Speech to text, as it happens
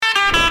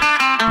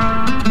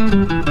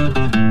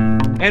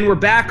And we're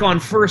back on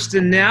First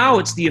and Now.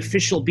 It's the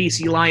official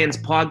BC Lions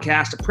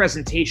podcast, a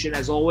presentation,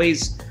 as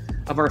always,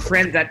 of our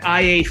friends at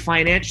IA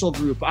Financial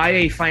Group.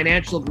 IA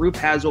Financial Group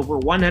has over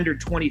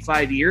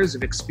 125 years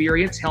of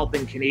experience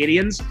helping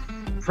Canadians.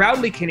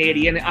 Proudly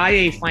Canadian,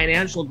 IA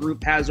Financial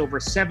Group has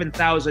over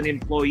 7,000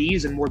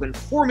 employees and more than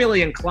 4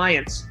 million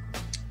clients,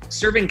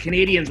 serving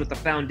Canadians with a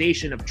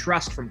foundation of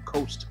trust from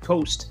coast to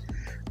coast.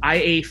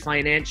 IA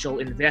Financial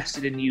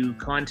invested in you.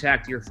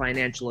 Contact your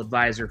financial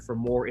advisor for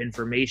more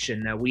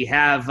information. We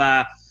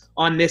have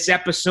on this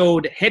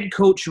episode head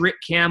coach Rick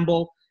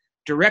Campbell,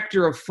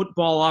 director of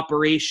football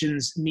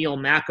operations Neil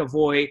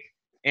McAvoy,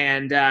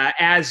 and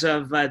as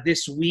of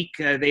this week,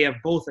 they have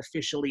both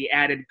officially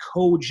added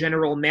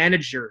co-general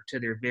manager to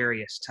their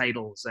various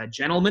titles.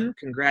 Gentlemen,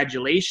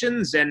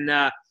 congratulations. And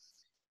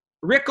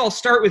Rick, I'll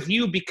start with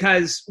you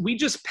because we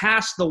just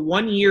passed the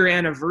 1-year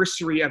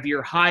anniversary of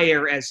your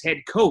hire as head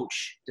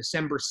coach,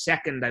 December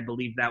 2nd, I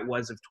believe that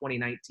was, of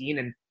 2019.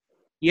 And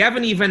you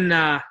haven't even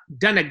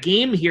done a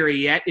game here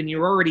yet, and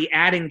you're already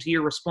adding to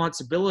your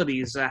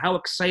responsibilities. How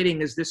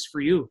exciting is this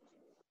for you?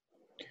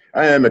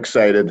 I am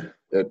excited.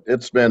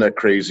 It's been a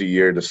crazy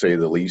year, to say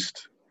the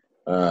least,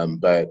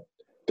 but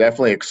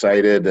definitely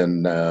excited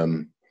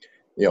and,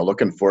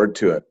 looking forward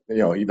to it.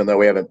 Even though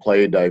we haven't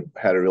played, I've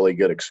had a really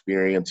good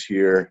experience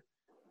here.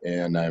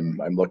 And I'm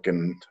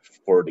looking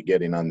forward to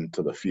getting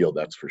onto the field,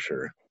 that's for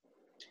sure.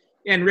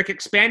 And Rick,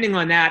 expanding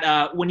on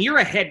that, when you're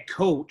a head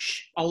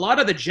coach, a lot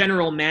of the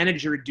general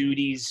manager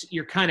duties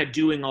you're kind of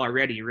doing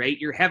already, right?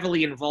 You're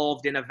heavily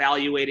involved in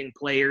evaluating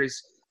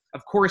players.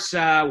 Of course,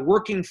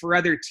 working for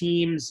other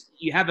teams,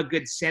 you have a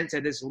good sense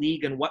of this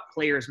league and what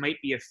players might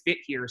be a fit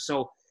here.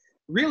 So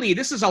really,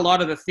 this is a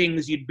lot of the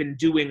things you've been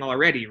doing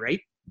already,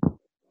 right?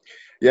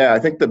 Yeah, I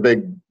think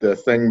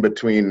the thing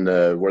between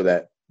where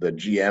the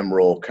GM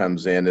role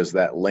comes in is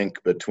that link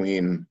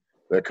between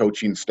the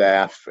coaching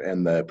staff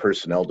and the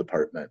personnel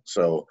department.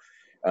 So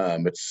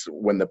it's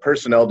when the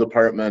personnel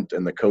department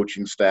and the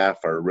coaching staff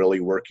are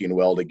really working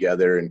well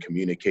together and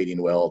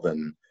communicating well,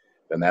 then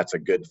that's a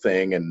good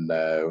thing. And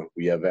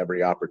we have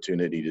every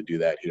opportunity to do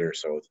that here.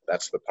 So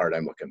that's the part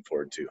I'm looking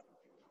forward to.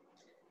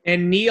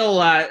 And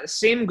Neil,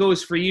 same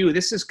goes for you.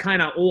 This is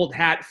kind of old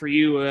hat for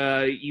you.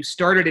 You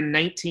started in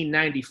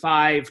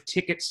 1995,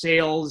 ticket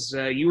sales.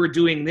 You were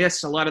doing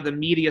this, a lot of the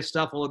media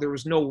stuff, although there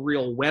was no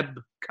real web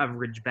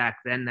coverage back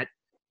then, that,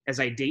 as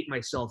I date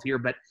myself here.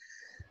 But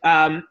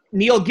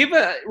Neil,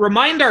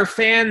 remind our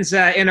fans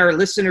and our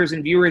listeners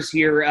and viewers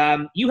here,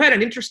 you had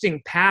an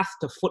interesting path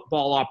to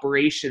football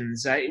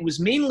operations. It was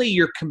mainly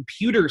your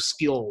computer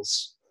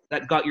skills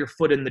that got your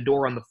foot in the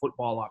door on the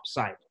football ops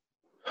side.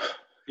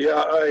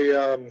 Yeah,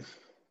 I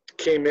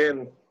came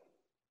in,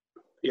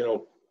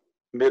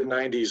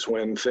 mid-'90s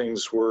when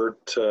things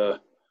weren't,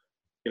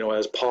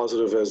 as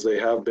positive as they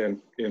have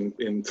been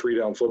in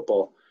three-down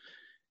football.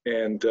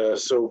 And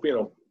so,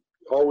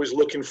 always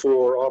looking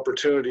for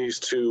opportunities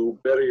to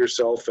better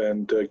yourself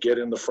and get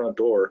in the front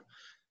door.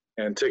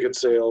 And ticket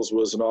sales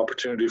was an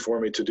opportunity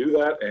for me to do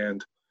that.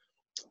 And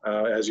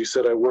as you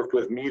said, I worked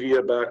with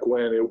media back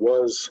when it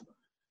was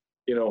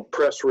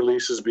press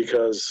releases,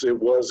 because it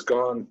was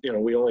gone.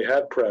 We only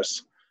had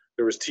press.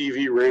 There was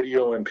TV,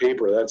 radio, and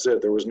paper. That's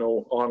it. There was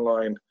no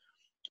online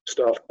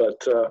stuff.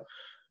 But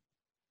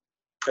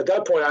at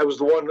that point, I was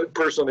the one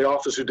person in the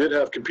office who did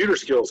have computer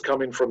skills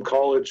coming from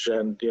college.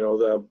 And,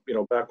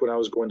 back when I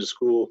was going to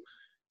school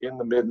in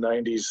the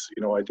mid-'90s,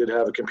 I did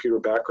have a computer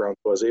background.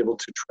 So I was able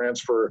to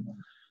transfer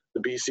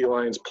the BC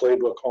Lions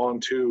playbook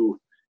onto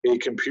a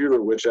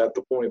computer, which at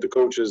the point, the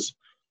coaches,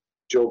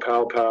 Joe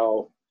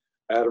Powell,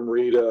 Adam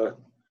Rita,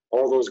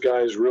 all those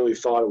guys really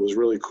thought it was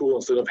really cool.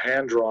 Instead of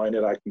hand drawing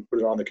it, I can put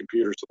it on the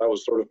computer. So that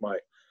was sort of my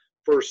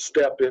first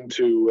step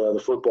into the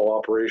football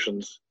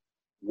operations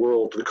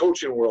world, the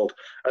coaching world.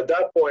 At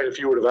that point, if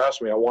you would have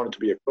asked me, I wanted to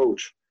be a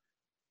coach.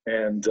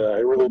 And I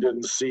really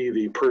didn't see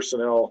the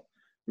personnel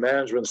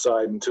management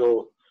side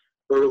until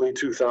early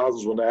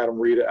 2000s when Adam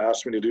Rita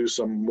asked me to do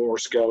some more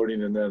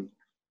scouting. And then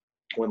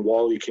when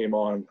Wally came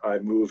on, I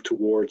moved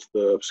towards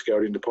the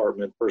scouting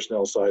department,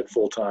 personnel side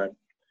full time.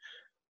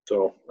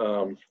 So,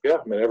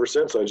 ever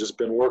since, I've just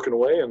been working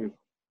away and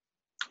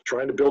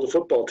trying to build a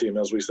football team,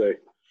 as we say.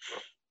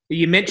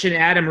 You mentioned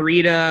Adam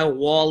Rita,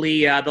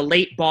 Wally, the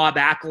late Bob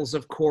Ackles,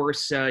 of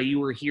course. You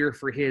were here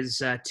for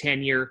his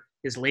tenure,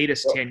 his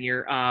latest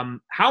tenure.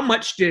 How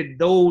much did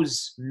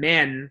those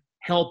men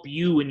help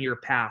you in your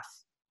path?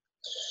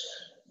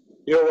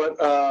 You know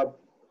what?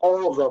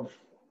 All of them,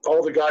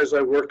 all the guys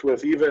I worked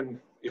with, even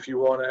if you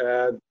want to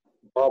add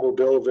Bob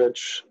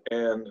Obilovich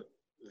and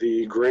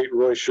the great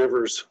Roy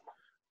Shivers,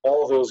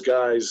 all of those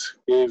guys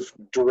gave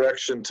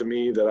direction to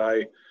me that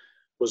I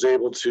was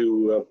able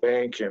to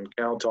bank and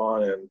count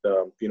on and,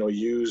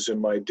 use in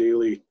my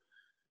daily.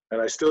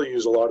 And I still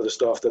use a lot of the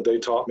stuff that they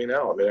taught me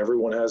now. I mean,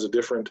 everyone has a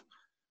different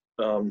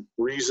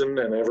reason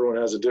and everyone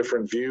has a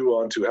different view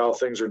onto how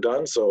things are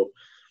done. So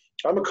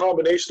I'm a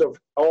combination of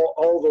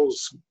all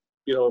those,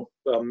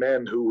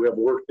 men who have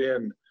worked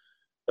in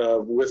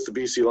with the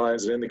BC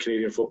Lions and in the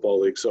Canadian Football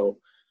League. So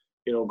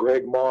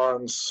Greg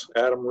Mons,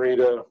 Adam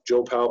Rita,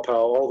 Joe Powell,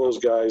 all those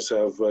guys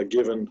have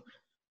given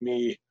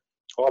me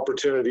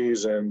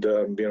opportunities and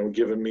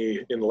given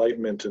me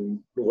enlightenment and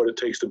what it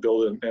takes to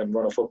build and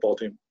run a football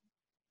team.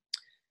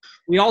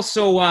 We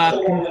also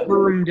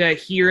confirmed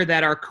here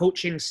that our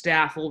coaching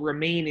staff will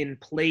remain in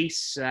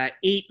place.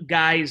 8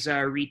 guys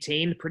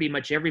retained, pretty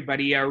much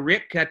everybody.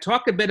 Rick,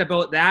 talk a bit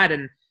about that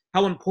and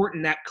how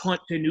important that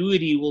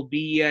continuity will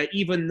be,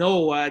 even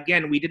though,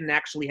 again, we didn't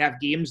actually have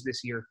games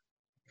this year.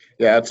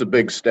 Yeah, it's a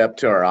big step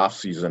to our off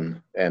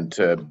season and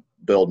to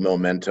build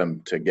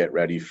momentum to get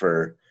ready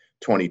for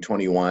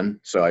 2021.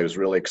 So I was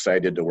really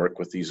excited to work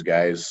with these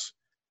guys,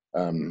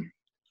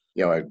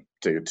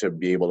 to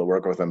be able to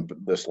work with them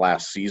this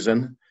last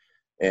season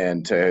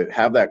and to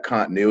have that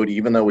continuity.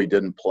 Even though we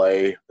didn't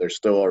play, there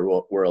still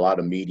were a lot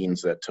of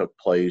meetings that took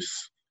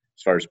place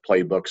as far as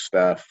playbook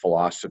stuff,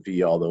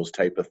 philosophy, all those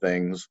type of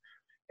things,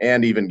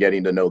 and even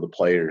getting to know the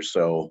players.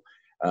 So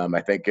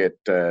I think it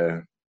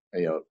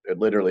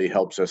literally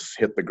helps us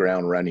hit the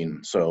ground running.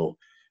 So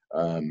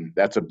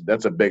that's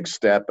a big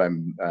step.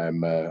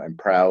 I'm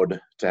proud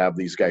to have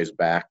these guys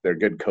back. They're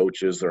good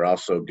coaches. They're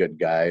also good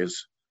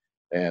guys.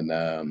 And,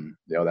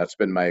 that's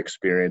been my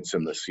experience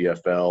in the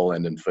CFL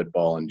and in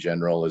football in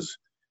general is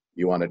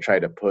you want to try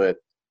to put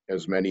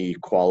as many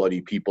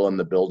quality people in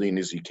the building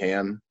as you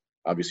can.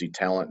 Obviously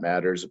talent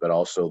matters, but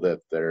also that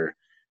they're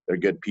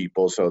good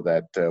people so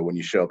that when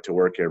you show up to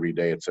work every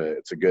day, it's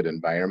a good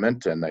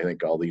environment. And I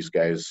think all these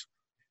guys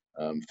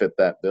fit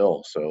that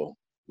bill. So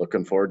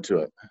looking forward to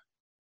it.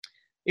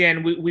 Yeah,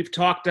 and we've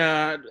talked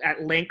at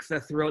length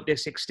throughout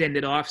this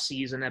extended off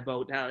season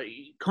about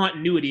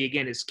continuity,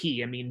 again, is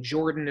key. I mean,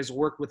 Jordan has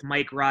worked with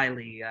Mike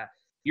Riley.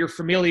 You're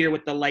familiar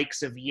with the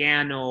likes of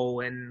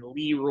Yano and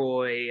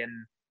Leroy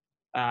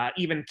and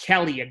even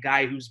Kelly,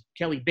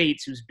 Kelly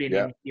Bates, who's been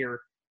in here.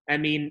 I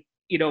mean,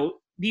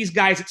 these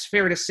guys, it's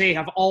fair to say,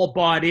 have all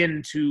bought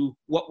into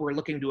what we're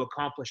looking to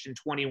accomplish in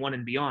 21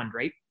 and beyond,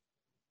 right?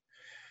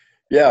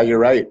 Yeah, you're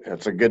right.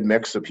 It's a good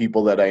mix of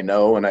people that I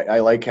know, and I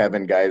like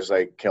having guys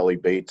like Kelly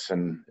Bates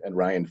and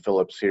Ryan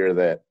Phillips here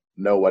that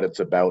know what it's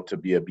about to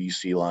be a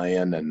BC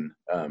Lion, and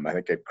I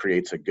think it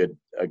creates a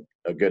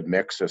good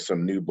mix of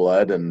some new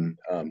blood and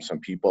some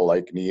people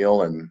like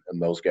Neil and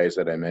those guys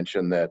that I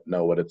mentioned that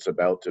know what it's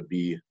about to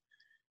be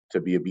a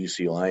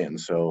BC Lion.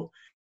 So.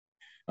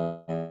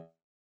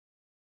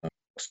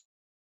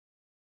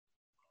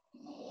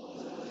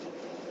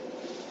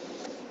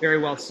 Very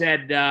well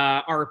said.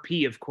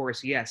 RP, of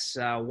course, yes.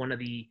 One of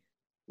the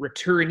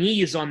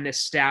returnees on this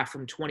staff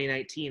from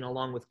 2019,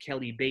 along with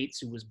Kelly Bates,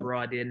 who was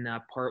brought in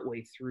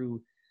partway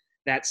through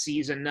that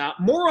season.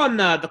 More on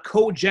the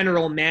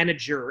co-general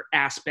manager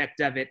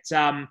aspect of it.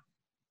 A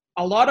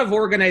lot of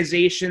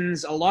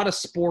organizations, a lot of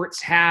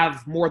sports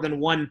have more than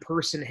one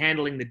person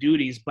handling the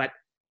duties, but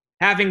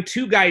having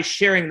 2 guys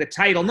sharing the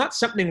title, not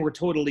something we're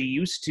totally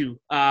used to.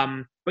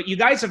 But you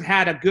guys have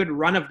had a good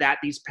run of that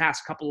these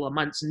past couple of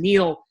months.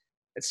 Neil,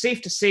 it's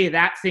safe to say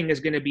that thing is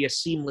going to be a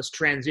seamless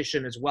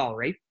transition as well,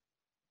 right?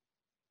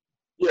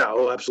 Yeah,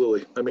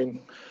 absolutely. I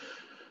mean,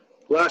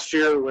 last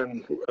year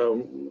when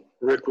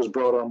Rick was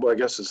brought on, well, I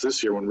guess it's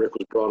this year when Rick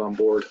was brought on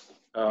board,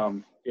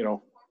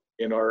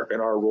 in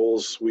our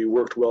roles, we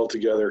worked well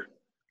together.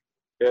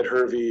 Ed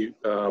Hervey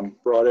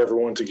brought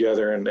everyone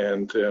together,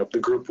 and the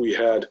group we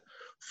had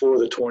for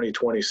the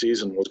 2020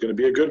 season was going to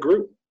be a good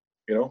group.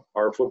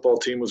 Our football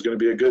team was going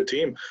to be a good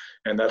team,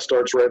 and that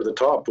starts right at the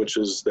top, which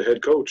is the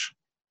head coach.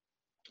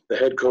 The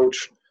head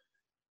coach,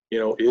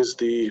 is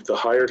the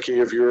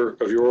hierarchy of your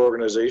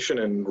organization,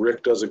 and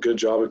Rick does a good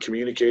job of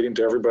communicating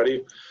to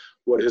everybody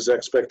what his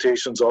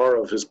expectations are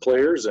of his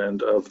players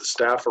and of the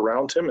staff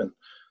around him. And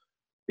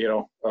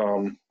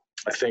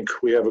I think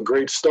we have a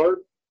great start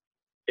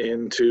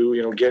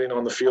into getting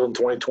on the field in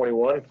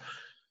 2021,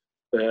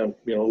 and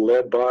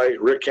led by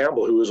Rick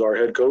Campbell, who is our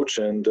head coach,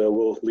 and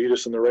will lead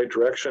us in the right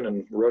direction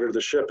and rudder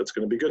the ship. It's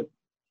going to be good.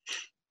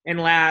 And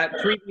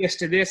previous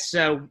to this,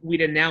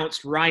 we'd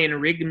announced Ryan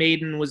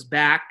Rigmaiden was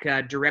back,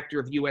 director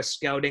of U.S.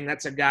 Scouting.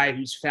 That's a guy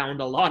who's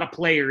found a lot of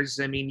players.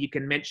 I mean, you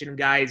can mention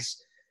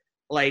guys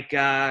like,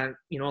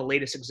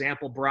 latest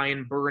example,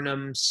 Brian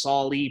Burnham,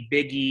 Solly,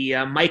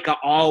 Biggie. Micah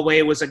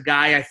Alway was a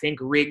guy I think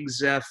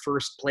Riggs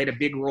first played a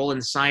big role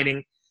in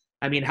signing.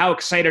 I mean, how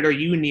excited are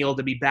you, Neil,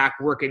 to be back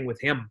working with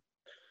him?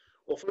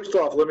 Well, first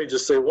off, let me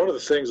just say one of the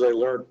things I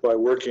learned by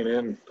working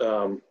in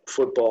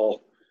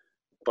football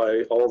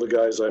by all the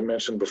guys I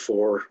mentioned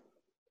before,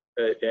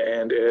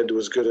 and Ed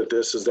was good at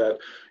this, is that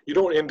you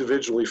don't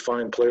individually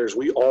find players.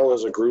 We all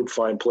as a group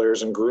find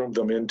players and groom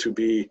them into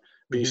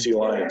BC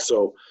Lions.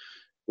 So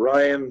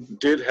Ryan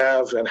did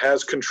have and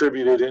has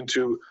contributed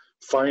into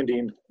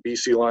finding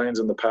BC Lions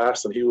in the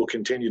past, and he will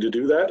continue to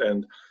do that.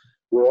 And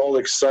we're all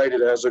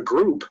excited as a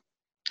group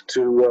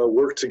to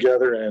work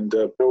together and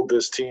build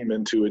this team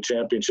into a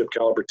championship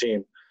caliber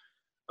team.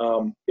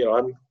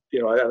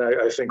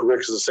 I think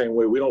Rick's is the same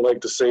way. We don't like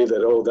to say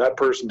that, that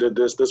person did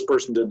this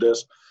person did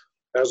this.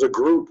 As a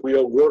group,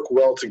 we'll work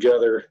well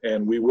together,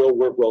 and we will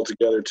work well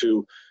together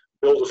to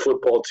build a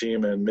football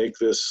team and make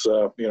this,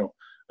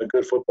 a a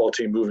good football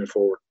team moving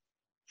forward.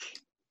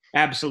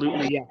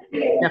 Absolutely,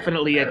 yeah.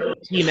 Definitely a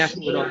team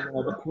effort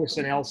on the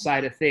personnel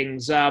side of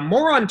things.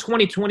 More on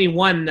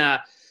 2021.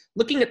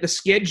 Looking at the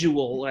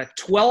schedule,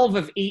 12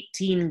 of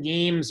 18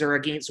 games are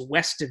against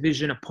West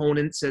Division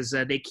opponents as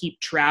they keep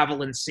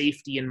travel and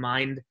safety in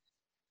mind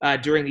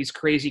during these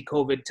crazy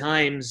COVID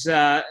times.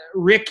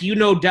 Rick, you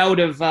no doubt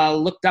have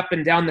looked up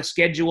and down the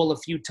schedule a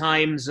few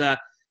times.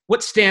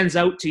 What stands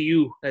out to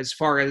you as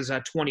far as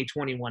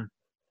 2021?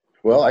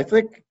 Well, I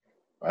think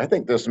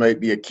this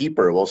might be a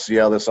keeper. We'll see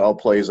how this all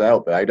plays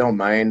out, but I don't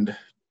mind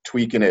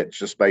tweaking it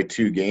just by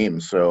 2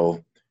 games.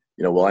 So,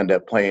 we'll end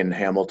up playing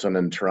Hamilton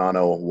and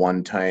Toronto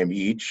 1 time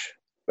each,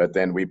 but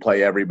then we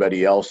play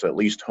everybody else at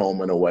least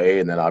home and away,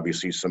 and then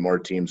obviously some more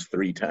teams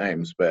 3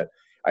 times. But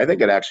I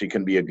think it actually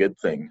can be a good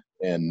thing,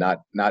 and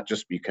not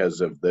just because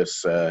of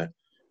this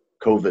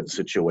COVID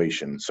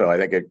situation. So I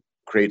think it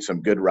creates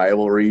some good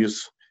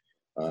rivalries.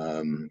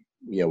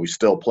 We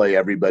still play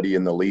everybody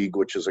in the league,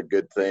 which is a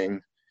good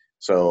thing.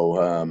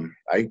 So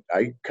I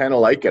kind of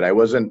like it. I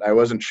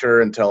wasn't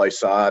sure until I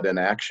saw it in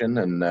action,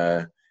 and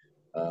I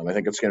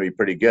think it's going to be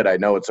pretty good. I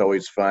know it's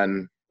always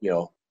fun.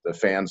 The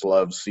fans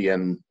love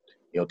seeing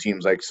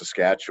teams like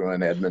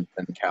Saskatchewan,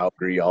 Edmonton,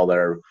 Calgary, all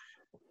their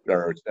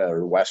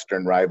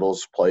Western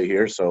rivals play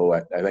here. So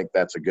I think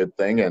that's a good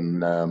thing,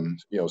 and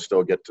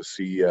still get to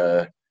see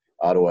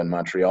Ottawa and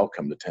Montreal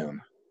come to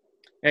town.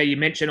 You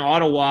mentioned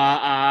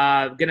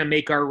Ottawa going to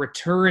make our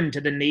return to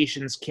the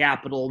nation's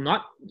capital,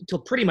 not until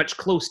pretty much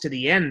close to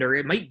the end, or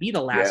it might be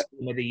the last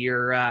game of the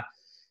year.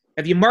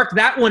 Have you marked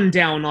that one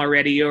down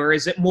already, or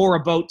is it more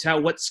about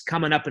what's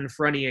coming up in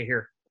front of you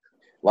here?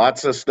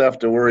 Lots of stuff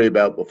to worry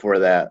about before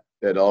that.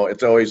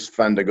 It's always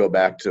fun to go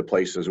back to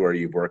places where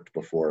you've worked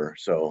before.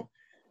 So,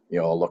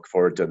 I'll look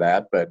forward to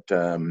that. But,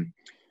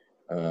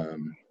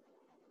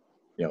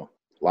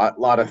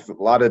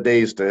 lot of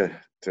days to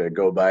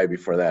go by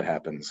before that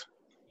happens.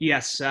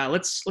 Yes,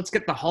 let's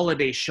get the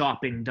holiday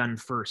shopping done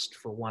first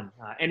for one.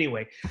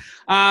 Anyway,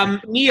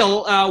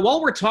 Neil,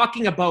 while we're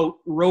talking about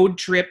road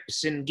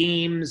trips and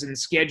games and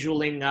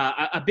scheduling,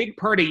 a big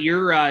part of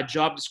your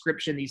job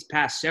description these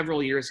past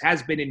several years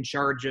has been in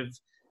charge of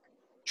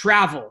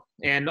travel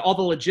and all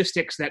the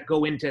logistics that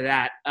go into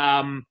that.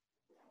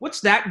 What's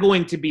that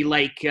going to be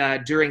like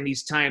during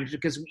these times?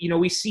 Because,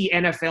 we see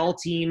NFL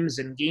teams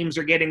and games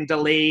are getting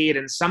delayed,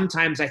 and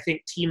sometimes I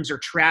think teams are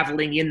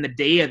traveling in the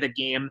day of the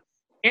game.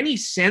 Any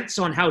sense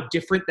on how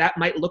different that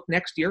might look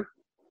next year?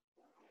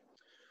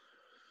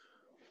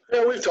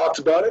 Yeah, we've talked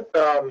about it.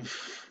 Back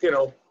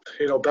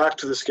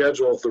to the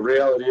schedule. The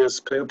reality is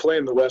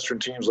playing the Western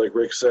teams, like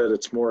Rick said,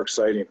 it's more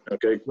exciting.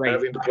 Okay, right.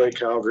 Having to play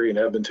Calgary and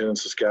Edmonton and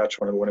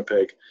Saskatchewan and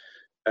Winnipeg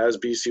as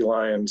BC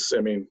Lions.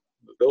 I mean,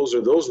 those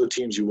are the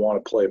teams you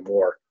want to play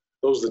more.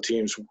 Those are the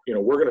teams.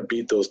 We're going to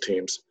beat those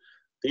teams.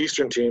 The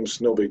Eastern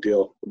teams, no big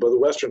deal. But the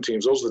Western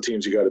teams, those are the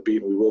teams you got to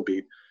beat, and we will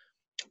beat.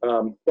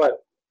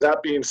 But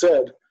that being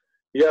said,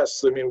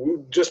 yes, I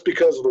mean, just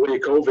because of the way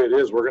COVID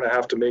is, we're going to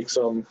have to make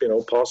some,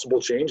 possible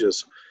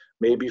changes.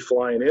 Maybe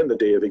flying in the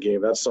day of the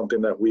game. That's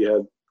something that we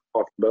had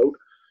talked about.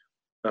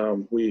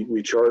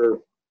 We charter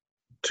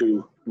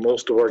to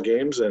most of our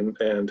games, and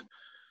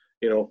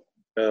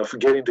for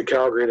getting to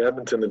Calgary and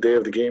Edmonton the day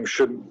of the game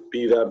shouldn't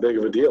be that big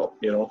of a deal.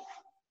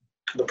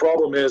 The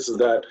problem is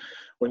that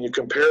when you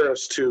compare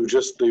us to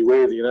just the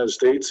way the United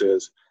States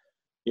is,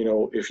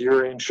 if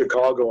you're in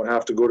Chicago and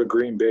have to go to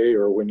Green Bay,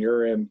 or when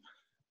you're in,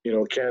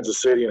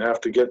 Kansas City and have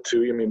to get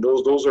to,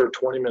 those are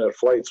 20-minute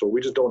flights. So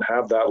we just don't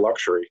have that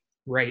luxury.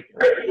 Right.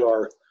 We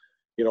are,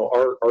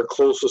 our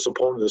closest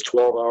opponent is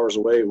 12 hours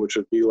away, which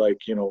would be like,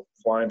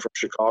 flying from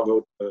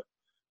Chicago to,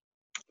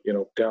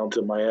 down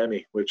to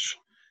Miami, which,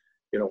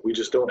 we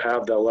just don't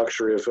have that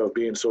luxury of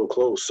being so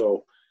close.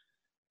 So,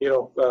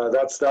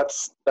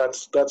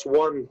 that's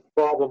one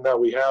problem that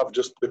we have,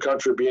 just the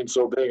country being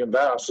so big and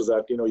vast, is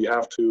that, you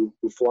have to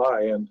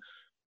fly, and,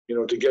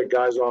 to get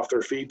guys off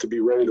their feet to be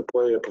ready to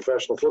play a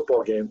professional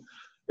football game.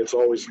 It's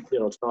always,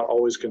 it's not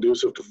always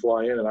conducive to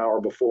fly in an hour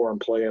before and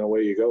play, and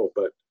away you go.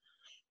 But,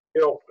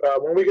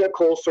 when we get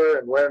closer,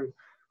 and when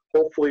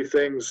hopefully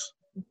things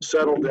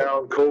settle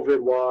down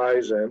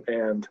COVID-wise,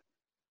 and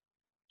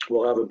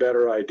we'll have a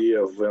better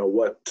idea of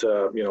what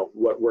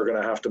we're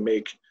going to have to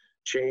make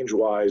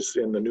change-wise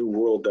in the new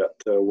world that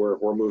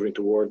we're moving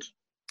towards.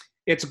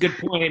 It's a good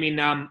point. I mean,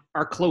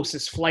 our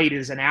closest flight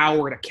is an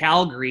hour to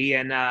Calgary,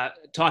 and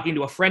talking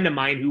to a friend of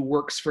mine who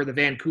works for the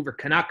Vancouver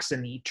Canucks,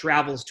 and he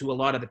travels to a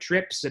lot of the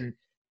trips, and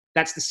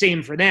that's the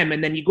same for them.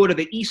 And then you go to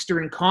the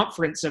Eastern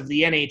Conference of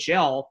the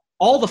NHL,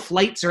 all the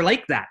flights are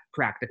like that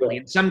practically.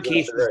 In some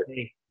cases,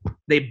 right,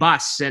 they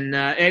bus, and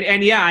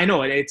yeah, I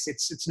know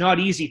it's not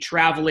easy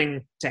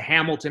traveling to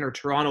Hamilton or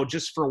Toronto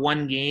just for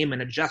one game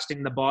and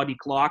adjusting the body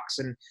clocks.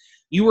 And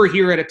you were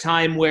here at a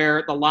time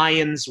where the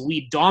Lions,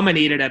 we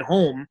dominated at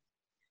home.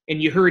 And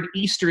you heard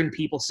Eastern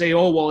people say,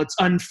 oh, well, it's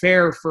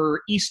unfair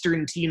for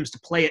Eastern teams to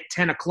play at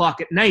 10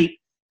 o'clock at night,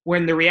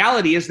 when the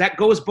reality is that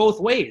goes both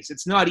ways.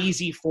 It's not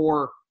easy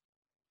for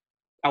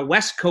a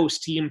West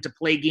Coast team to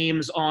play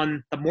games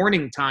on the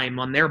morning time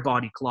on their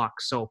body clock.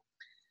 So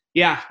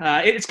Yeah,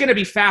 it's going to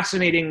be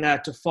fascinating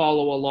to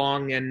follow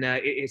along, and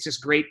it's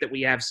just great that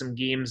we have some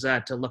games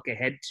to look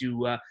ahead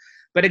to.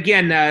 But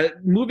again,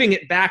 moving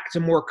it back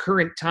to more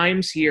current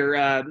times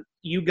here,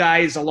 you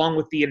guys, along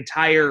with the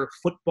entire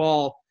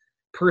football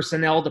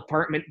personnel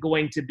department,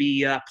 going to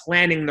be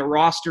planning the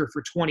roster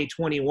for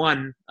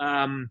 2021.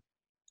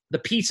 The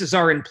pieces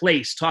are in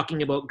place,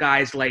 talking about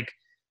guys like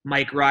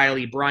Mike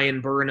Riley, Brian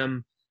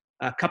Burnham,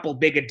 a couple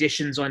big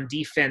additions on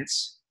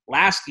defense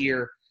last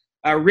year.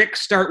 Rick,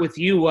 start with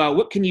you.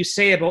 What can you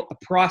say about the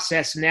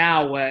process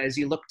now as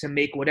you look to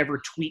make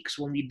whatever tweaks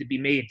will need to be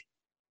made?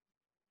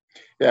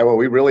 Yeah, well,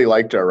 we really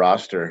liked our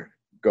roster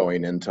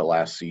going into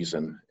last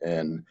season,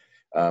 and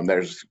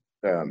there's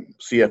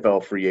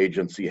CFL free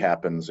agency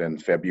happens in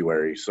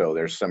February, so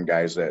there's some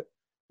guys that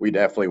we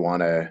definitely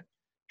want to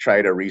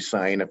try to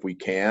re-sign if we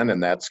can,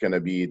 and that's going to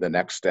be the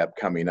next step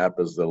coming up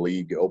as the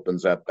league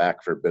opens up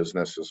back for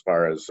business as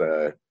far as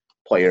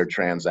player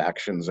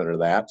transactions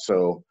and that.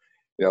 So,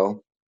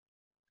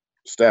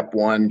 step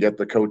one, get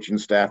the coaching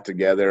staff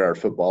together, our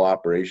football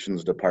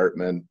operations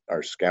department,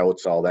 our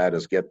scouts, all that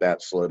is get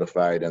that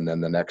solidified. And then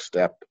the next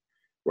step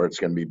where it's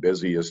going to be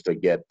busy is to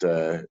get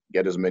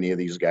as many of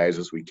these guys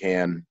as we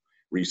can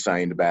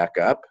re-signed back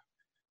up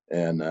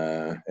and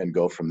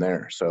go from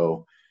there.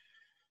 So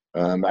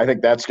I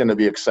think that's going to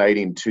be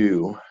exciting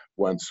too,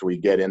 once we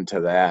get into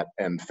that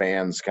and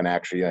fans can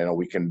actually,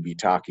 we can be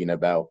talking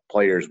about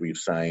players we've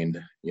signed,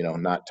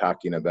 not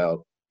talking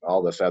about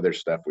all this other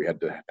stuff we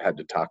had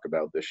to talk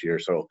about this year.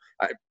 So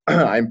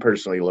I'm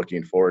personally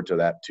looking forward to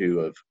that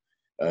too,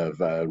 of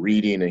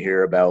reading and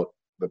hear about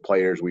the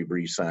players we've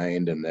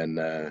re-signed and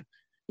then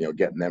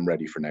getting them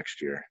ready for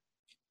next year.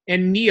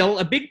 And Neil,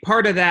 a big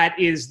part of that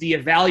is the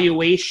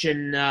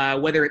evaluation,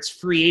 whether it's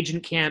free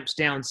agent camps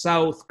down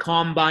south,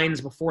 combines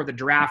before the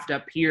draft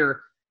up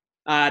here.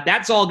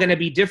 That's all going to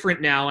be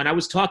different now. And I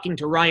was talking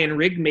to Ryan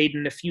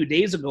Rigmaiden a few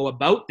days ago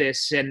about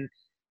this, and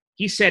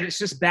he said it's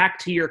just back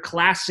to your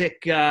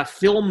classic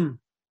film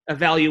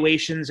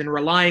evaluations and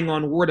relying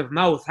on word of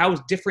mouth. How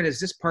different is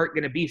this part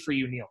going to be for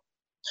you, Neil?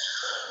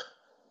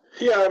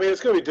 Yeah,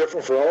 it's going to be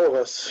different for all of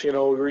us.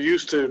 We're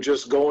used to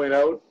just going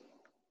out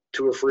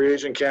to a free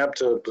agent camp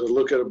to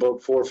look at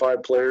about 4 or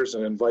 5 players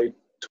and invite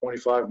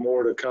 25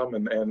 more to come.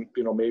 And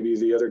maybe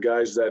the other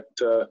guys that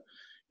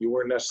you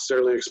weren't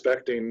necessarily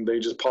expecting, they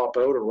just pop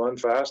out and run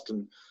fast.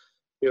 And,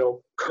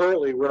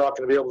 currently we're not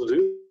going to be able to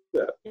do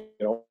that.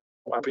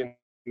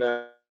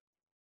 That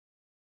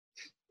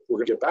we're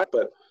going to get back,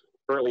 but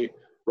currently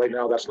right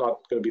now that's not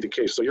going to be the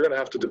case. So you're going to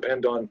have to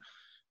depend on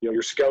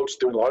your scouts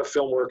doing a lot of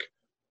film work,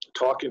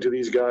 talking to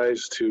these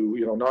guys to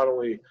not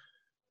only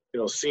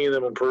seeing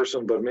them in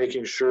person, but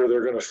making sure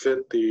they're going to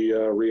fit the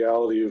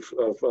reality of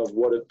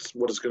what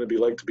it's going to be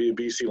like to be a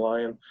BC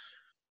Lion.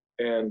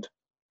 And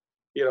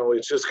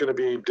it's just going to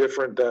be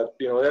different that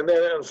and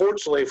then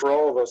unfortunately for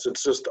all of us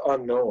it's just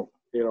unknown.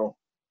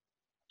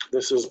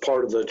 This is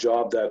part of the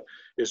job that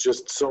is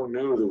just so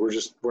new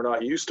that we're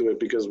not used to it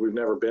because we've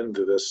never been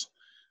to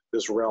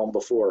this realm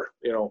before.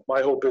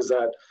 My hope is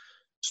that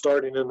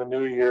starting in the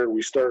new year,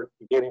 we start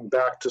getting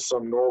back to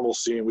some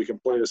normalcy and we can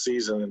play a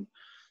season. And,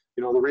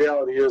 the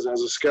reality is,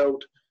 as a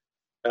scout,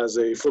 as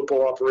a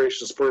football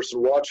operations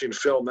person watching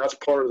film, that's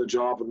part of the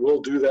job, and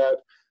we'll do that.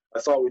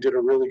 I thought we did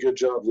a really good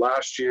job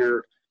last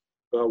year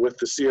with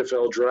the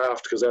CFL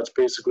draft because that's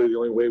basically the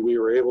only way we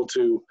were able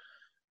to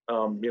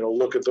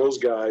look at those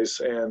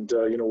guys. And,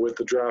 with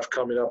the draft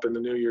coming up in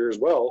the new year as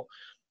well,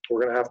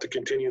 we're going to have to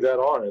continue that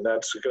on, and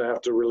that's going to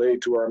have to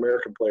relate to our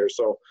American players.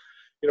 So,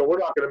 we're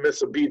not going to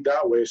miss a beat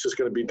that way. It's just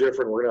going to be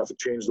different. We're going to have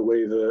to change the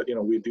way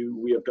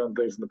we have done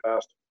things in the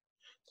past.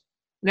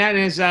 Then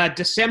as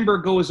December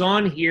goes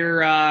on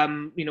here,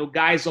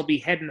 guys will be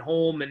heading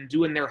home and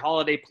doing their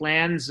holiday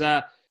plans.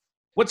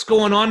 What's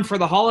going on for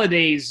the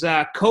holidays?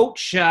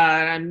 Coach,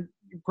 I'm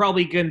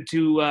probably going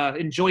to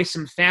enjoy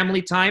some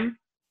family time.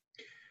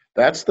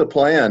 That's the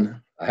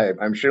plan.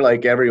 I'm sure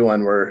like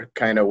everyone, we're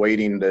kind of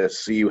waiting to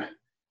see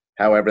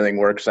how everything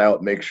works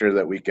out, make sure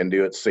that we can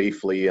do it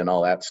safely and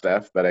all that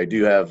stuff. But I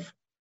have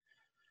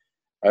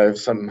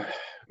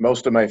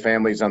most of my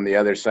family's on the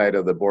other side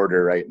of the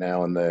border right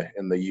now in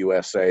the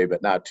USA,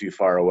 but not too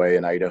far away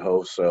in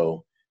Idaho.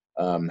 So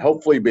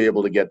hopefully be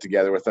able to get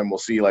together with them. We'll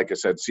see, like I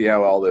said, see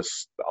how all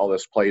this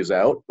plays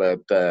out. But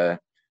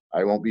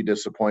I won't be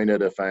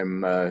disappointed if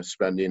I'm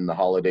spending the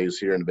holidays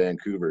here in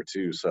Vancouver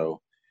too.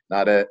 So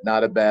not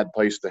a bad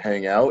place to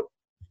hang out.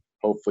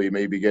 Hopefully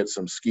maybe get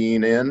some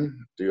skiing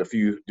in, do a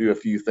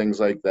few things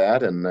like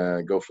that,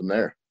 and go from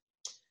there.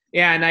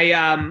 Yeah, and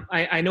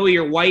I know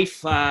your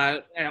wife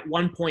at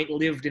one point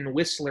lived in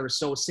Whistler,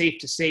 so safe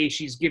to say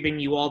she's giving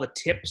you all the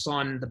tips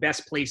on the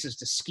best places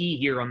to ski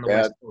here on the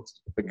West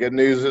Coast. The good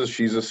news is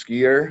she's a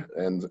skier,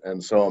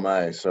 and so am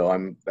I. So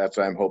I'm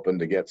hoping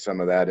to get some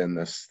of that in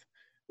this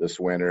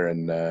winter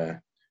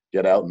and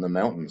get out in the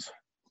mountains.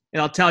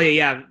 And I'll tell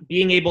you,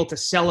 being able to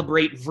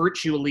celebrate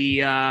virtually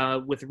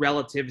with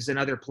relatives in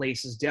other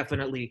places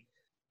definitely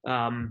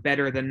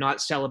better than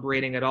not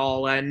celebrating at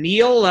all.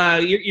 Neil,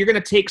 you're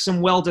going to take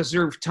some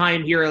well-deserved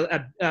time here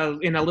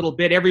in a little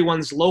bit.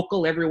 Everyone's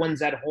local.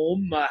 Everyone's at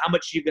home. How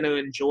much are you going to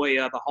enjoy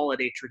the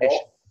holiday tradition?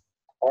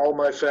 All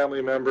my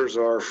family members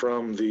are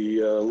from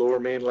the Lower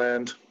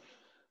Mainland.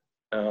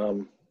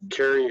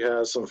 Carrie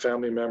has some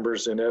family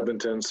members in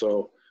Edmonton,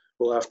 so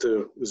we'll have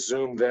to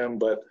Zoom them,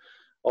 but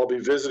I'll be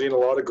visiting a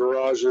lot of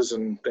garages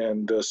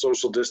and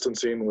social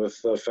distancing with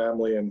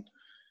family and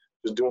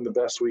just doing the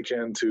best we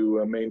can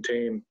to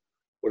maintain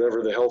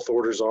whatever the health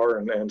orders are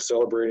and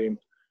celebrating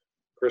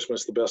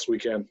Christmas the best we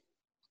can.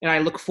 And I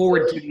look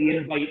forward to the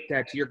invite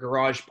to your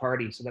garage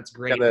party, so that's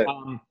great. Yeah,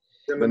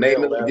 the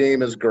name of the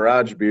game is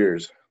Garage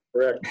Beers.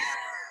 Correct.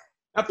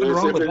 Nothing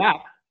wrong with that.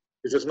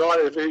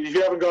 If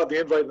you haven't got the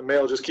invite in the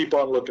mail, just keep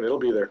on looking. It'll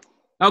be there.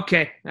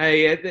 Okay.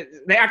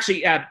 They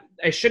actually,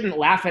 I shouldn't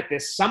laugh at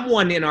this.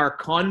 Someone in our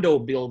condo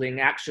building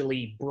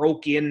actually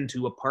broke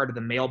into a part of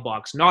the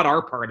mailbox, not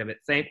our part of it,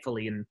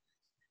 thankfully.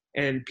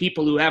 And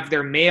people who have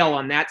their mail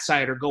on that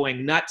side are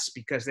going nuts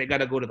because they got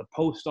to go to the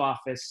post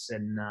office.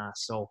 And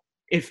so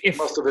if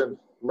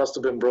must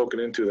have been broken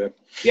into then.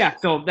 Yeah.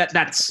 So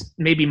that's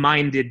maybe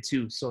mine did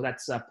too. So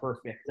that's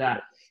perfect.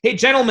 Hey,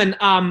 gentlemen,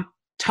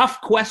 tough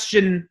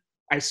question.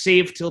 I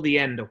saved till the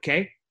end,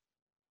 okay?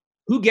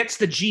 Who gets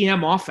the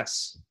GM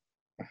office?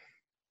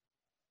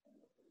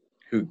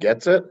 Who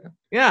gets it?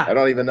 Yeah. I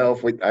don't even know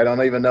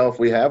if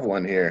we have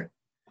one here.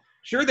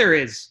 Sure there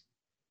is.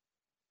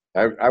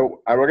 We're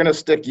gonna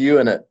stick you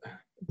in it.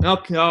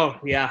 Okay. Oh,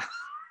 yeah.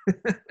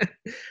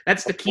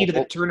 That's the key to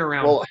the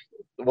turnaround.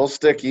 We'll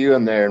stick you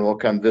in there and we'll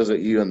come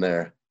visit you in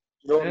there.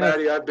 No,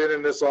 Maddie, I've been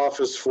in this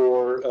office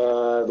for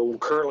the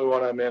currently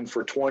one I'm in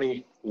for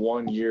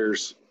 21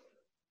 years.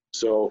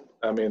 So,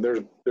 I mean,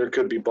 there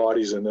could be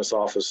bodies in this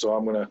office, so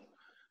I'm going to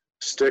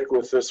stick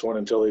with this one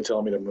until they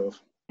tell me to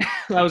move.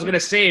 I was going to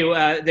say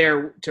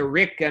there to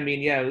Rick, I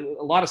mean, yeah,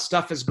 a lot of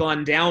stuff has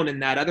gone down in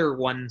that other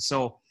one,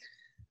 so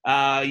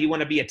you want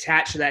to be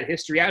attached to that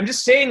history. I'm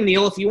just saying,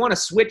 Neil, if you want to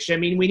switch, I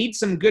mean, we need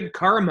some good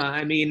karma.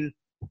 I mean,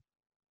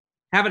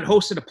 haven't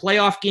hosted a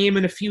playoff game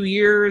in a few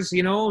years,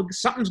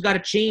 something's got to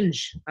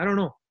change. I don't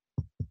know.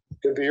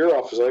 Could be your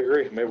office, I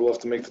agree. Maybe we'll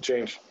have to make the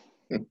change.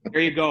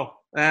 There you go.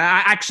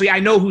 Actually, I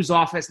know whose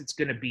office it's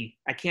going to be.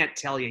 I can't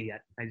tell you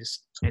yet.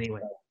 Anyway.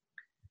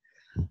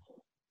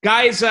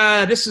 Guys,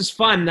 this is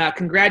fun.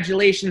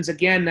 Congratulations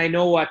again. I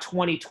know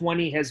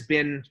 2020 has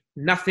been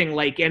nothing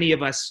like any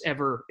of us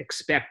ever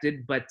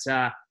expected, but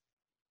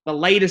the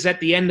light is at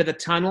the end of the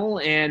tunnel,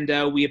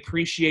 and we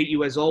appreciate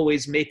you, as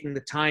always, making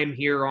the time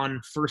here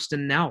on First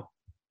and Now.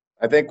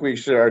 I think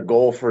our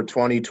goal for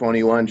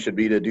 2021 should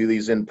be to do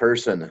these in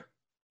person.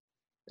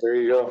 There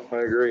you go. I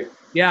agree.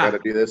 Yeah. Got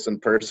to do this in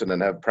person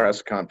and have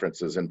press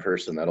conferences in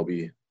person.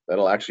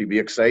 That'll actually be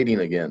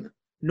exciting again.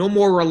 No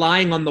more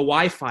relying on the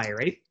Wi-Fi,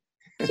 right?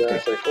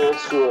 Exactly. Old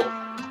school.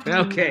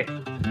 Okay.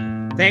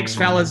 Thanks,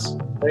 fellas.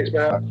 Thanks,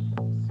 Matt.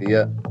 See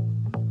ya.